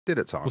did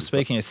at times. Well,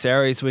 speaking of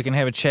Sarries, we can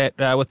have a chat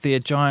with their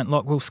giant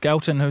Lockwell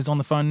Skelton, who's on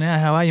the phone now.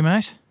 How are you,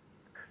 mate?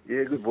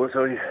 Yeah, good boys,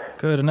 how are you?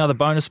 Good. Another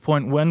bonus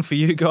point win for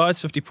you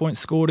guys. 50 points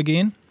scored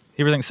again.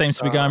 Everything seems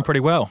to be going pretty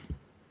well.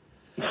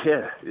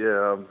 Yeah.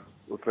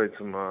 We're playing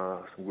some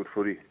good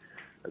footy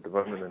at the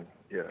moment, and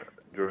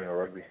enjoying our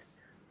rugby.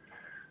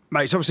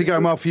 Mate, it's obviously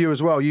going well for you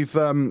as well. You've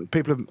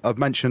people have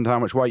mentioned how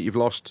much weight you've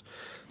lost.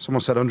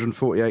 Someone said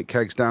 148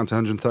 kegs down to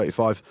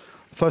 135.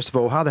 First of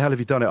all, how the hell have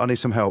you done it? I need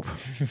some help.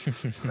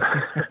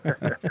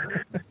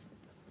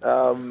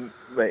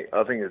 Mate,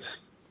 I think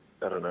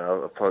I don't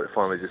know, I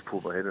finally just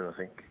pulled my head in, I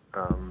think.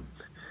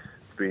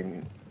 It's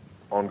been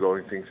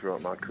ongoing things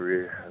throughout my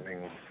career,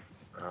 having,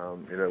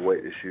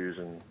 weight issues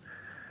and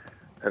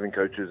having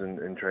coaches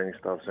and training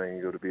staff saying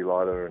you've got to be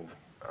lighter, and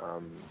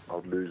I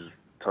would lose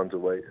tons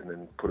of weight and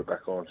then put it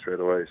back on straight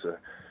away. So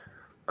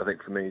I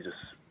think for me, just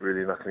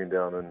really knuckling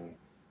down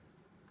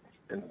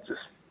and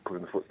just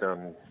putting the foot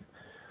down.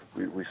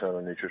 We found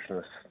a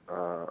nutritionist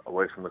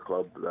away from the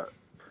club that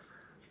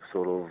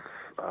sort of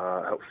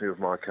helps me with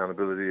my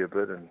accountability a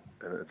bit, and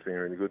it's been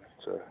really good.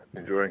 So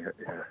enjoying it.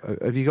 Yeah.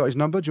 Have you got his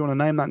number? Do you want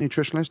to name that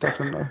nutritionist? I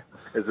can.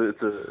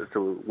 It's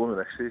a woman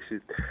actually.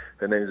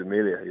 Her name's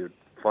Amelia. You'd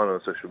find her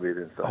on social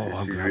media and stuff. Oh,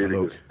 I'm She's gonna have really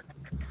a look.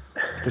 good.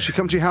 Does she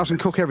come to your house and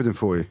cook everything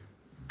for you?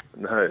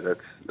 No,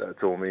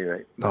 that's all me,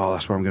 mate. Oh,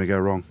 that's where I'm going to go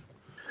wrong.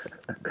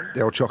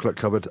 The old chocolate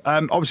cupboard.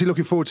 Obviously,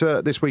 looking forward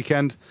to this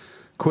weekend.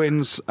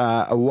 Quins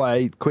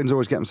away. Quins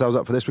always get themselves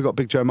up for this. We've got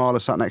Big Joe Marler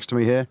sat next to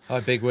me here.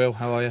 Hi, Big Will.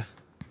 How are you?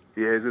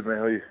 Yeah, good, mate.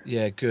 How are you?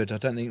 Yeah, good. I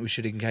don't think we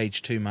should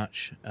engage too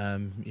much. Yeah,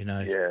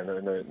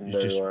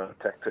 no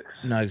tactics.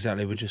 No,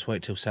 exactly. We'll just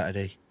wait till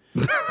Saturday.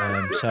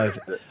 So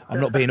I'm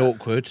not being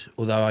awkward,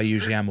 although I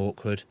usually am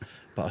awkward.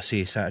 But I'll see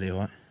you Saturday, all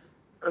right?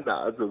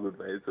 No, it's all good,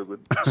 mate. It's all good.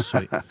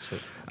 Sweet.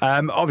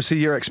 Obviously,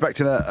 you're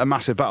expecting a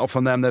massive battle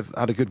from them. They've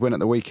had a good win at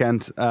the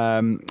weekend.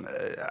 How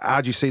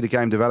do you see the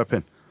game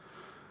developing?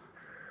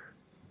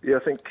 Yeah, I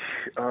think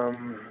it's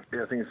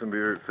going to be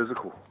very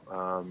physical.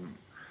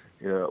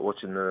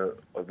 Watching a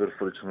bit of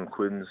footage from the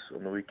Quins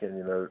on the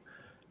weekend,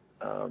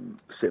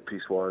 set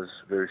piece wise,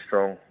 very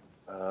strong.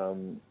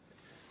 And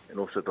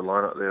also at the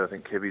lineup there, I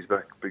think Kevy's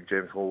back, Big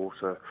James Hall,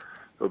 so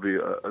it'll be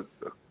a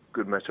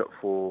good matchup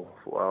for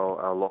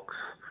our locks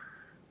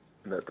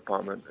in that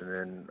department. And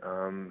then,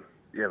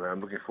 man,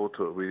 I'm looking forward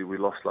to it. We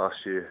lost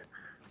last year,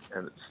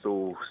 and it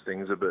still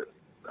stings a bit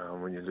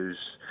when you lose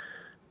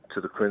to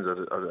the Quins.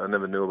 I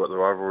never knew about the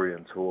rivalry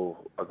until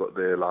I got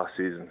there last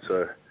season,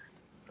 so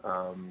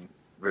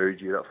very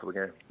G'd up for the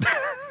game.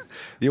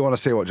 You want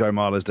to see what Joe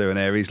Marler's doing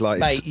here? He's like,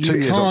 mate, you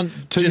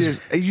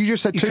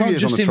just said 2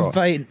 years on the trot. You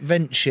can't just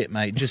invent shit,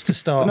 mate, just to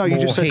start no, you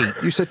more just said, heat.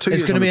 You said 2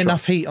 There's years going to be on the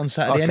enough trot. heat on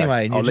Saturday Okay,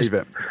 anyway, and I'll you're leave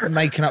just it.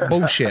 making up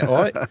bullshit, all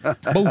right?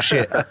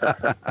 Bullshit.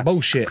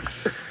 Bullshit.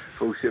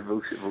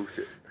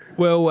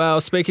 Well, we were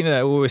speaking to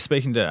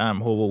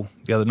Horwell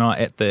the other night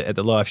at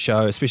the live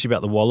show, especially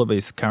about the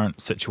Wallabies'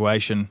 current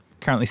situation.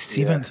 Currently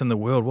 7th in the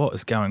world. What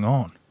is going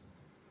on?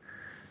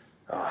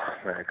 Oh,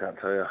 man, I can't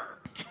tell you.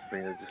 I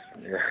mean, it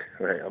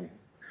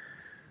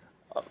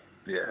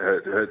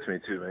hurts me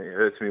too, mate. It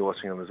hurts me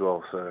watching them as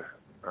well. So,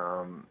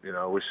 I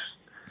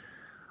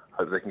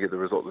hope they can get the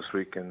result this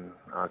week and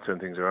turn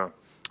things around.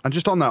 And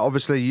just on that,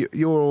 obviously,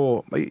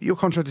 you're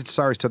contracted to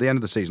Sarries till the end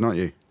of the season, aren't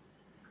you?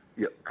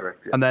 Yep,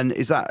 correct. Yeah. And then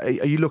are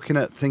you looking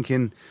at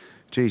thinking,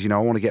 geez, I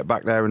want to get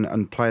back there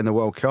and play in the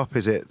World Cup?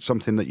 Is it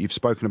something that you've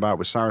spoken about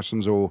with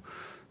Saracens or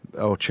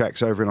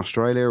Czechs over in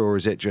Australia, or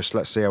is it just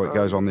let's see how it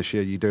goes on this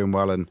year? You're doing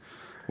well, and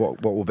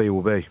what will be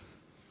will be.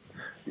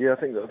 Yeah, I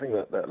think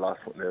that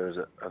last point there is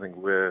that I think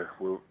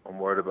I'm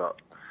worried about.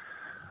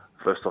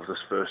 First off,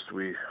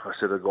 I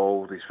set a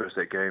goal these first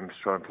 8 games,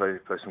 try and play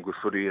some good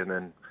footy, and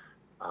then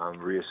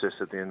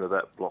reassess at the end of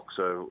that block.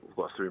 So we've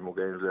got 3 more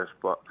games left,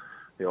 but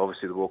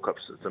obviously the World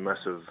Cup's it's a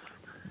massive,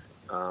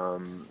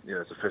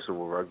 it's a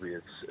festival of rugby.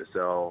 It's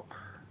our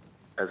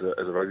as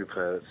a rugby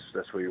player,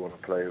 that's where you want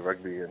to play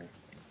rugby, and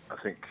I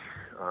think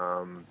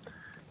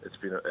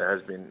it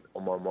has been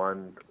on my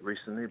mind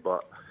recently.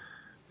 But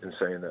in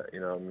saying that,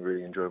 I'm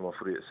really enjoying my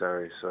footy at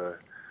Sarries, so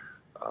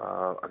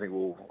I think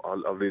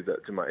I'll leave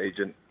that to my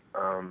agent,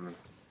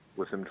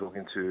 with him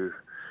talking to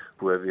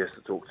whoever he has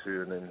to talk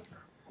to, and then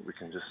we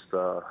can just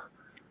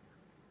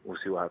we'll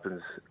see what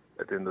happens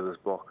at the end of this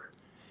block.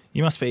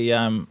 You must be,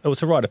 it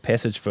was a rite of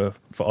passage for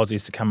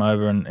Aussies to come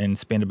over and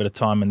spend a bit of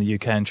time in the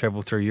UK and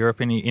travel through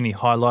Europe. Any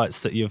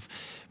highlights that you've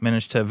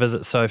managed to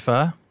visit so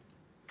far?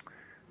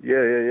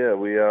 Yeah.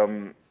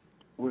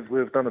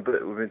 We've done a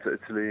bit. We've been to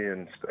Italy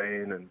and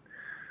Spain, and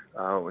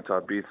went to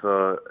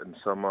Ibiza in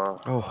summer.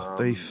 Oh,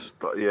 beef.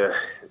 But yeah,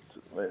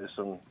 there's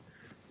some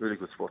really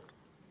good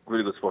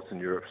spots in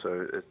Europe.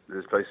 So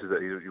there's places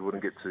that you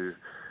wouldn't get to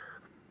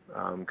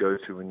go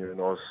to when you're in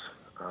Oz,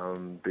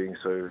 being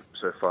so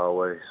far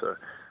away. So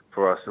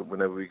for us,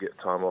 whenever we get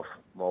time off,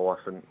 my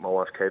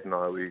wife Kate and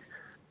I, we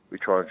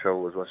try and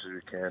travel as much as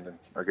we can. And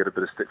I get a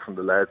bit of stick from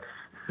the lads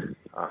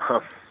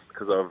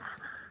because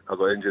I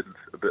got injured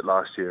a bit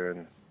last year,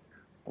 and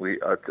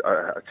I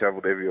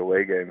travelled every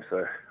away game,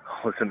 so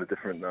I was in a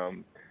different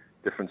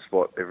different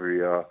spot every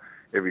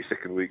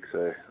second week.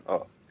 So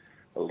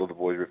a lot of the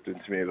boys ripped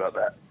into me about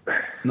that.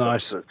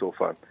 Nice. So it's all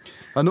fun.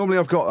 Normally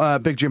I've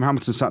got Big Jim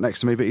Hamilton sat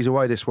next to me, but he's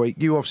away this week.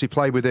 You obviously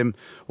played with him.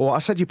 Well, I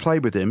said you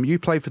played with him. You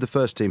played for the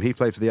first team. He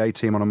played for the A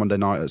team on a Monday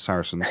night at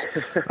Saracens.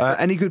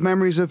 Any good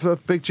memories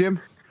of Big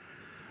Jim?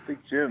 Big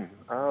Jim.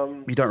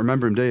 You don't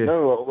remember him, do you?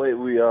 No, wait.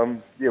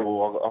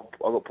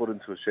 I got put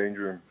into a change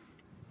room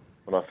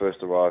when I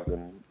first arrived,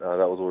 and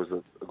that was always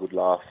a good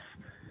laugh.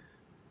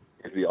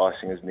 He'd be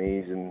icing his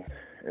knees and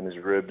his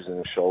ribs and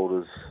his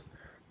shoulders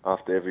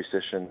after every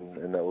session,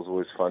 and that was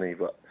always funny.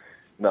 But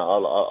no,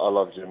 I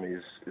love Jim.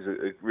 He's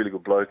a really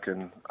good bloke,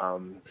 and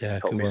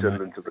helped me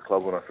settle into the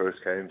club when I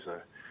first came. So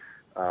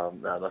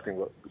nothing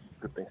but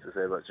good things to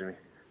say about Jimmy.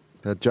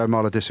 Joe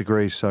Marler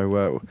disagrees,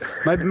 so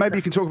maybe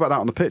you can talk about that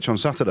on the pitch on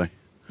Saturday.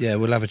 Yeah,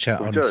 we'll have a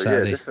chat on Joe,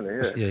 Saturday. Yeah,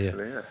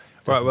 definitely. Yeah.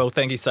 Right, well,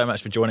 thank you so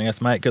much for joining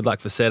us, mate. Good luck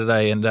for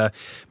Saturday, and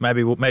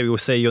maybe we'll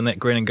see you on that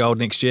green and gold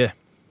next year.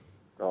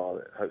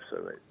 Oh, I hope so,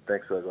 mate.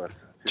 Thanks so much.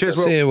 Cheers,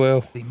 Will. See you,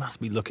 Will. He must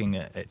be looking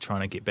at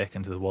trying to get back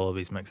into the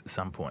Wallabies mix at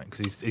some point,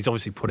 because he's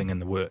obviously putting in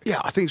the work. Yeah,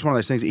 I think it's one of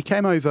those things. He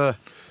came over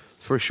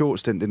for a short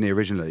stint, didn't he,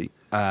 originally?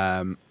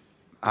 And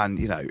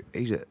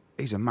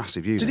he's a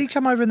massive unit. Did he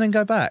come over and then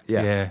go back?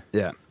 Yeah.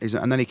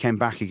 And then he came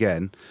back again.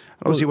 And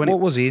obviously, What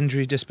was the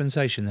injury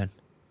dispensation then?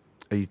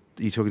 Are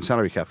you talking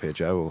salary cap here,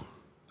 Joe? Or?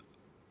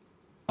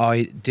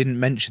 I didn't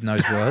mention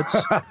those words,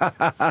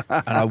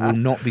 and I will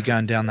not be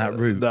going down that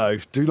route. No,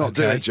 do not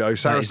do it, Joe.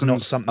 Saracens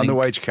not something and the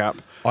wage cap.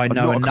 I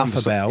know enough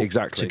about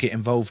exactly to get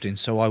involved in,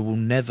 so I will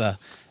never,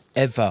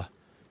 ever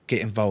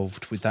get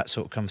involved with that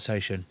sort of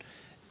conversation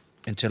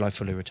until I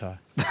fully retire.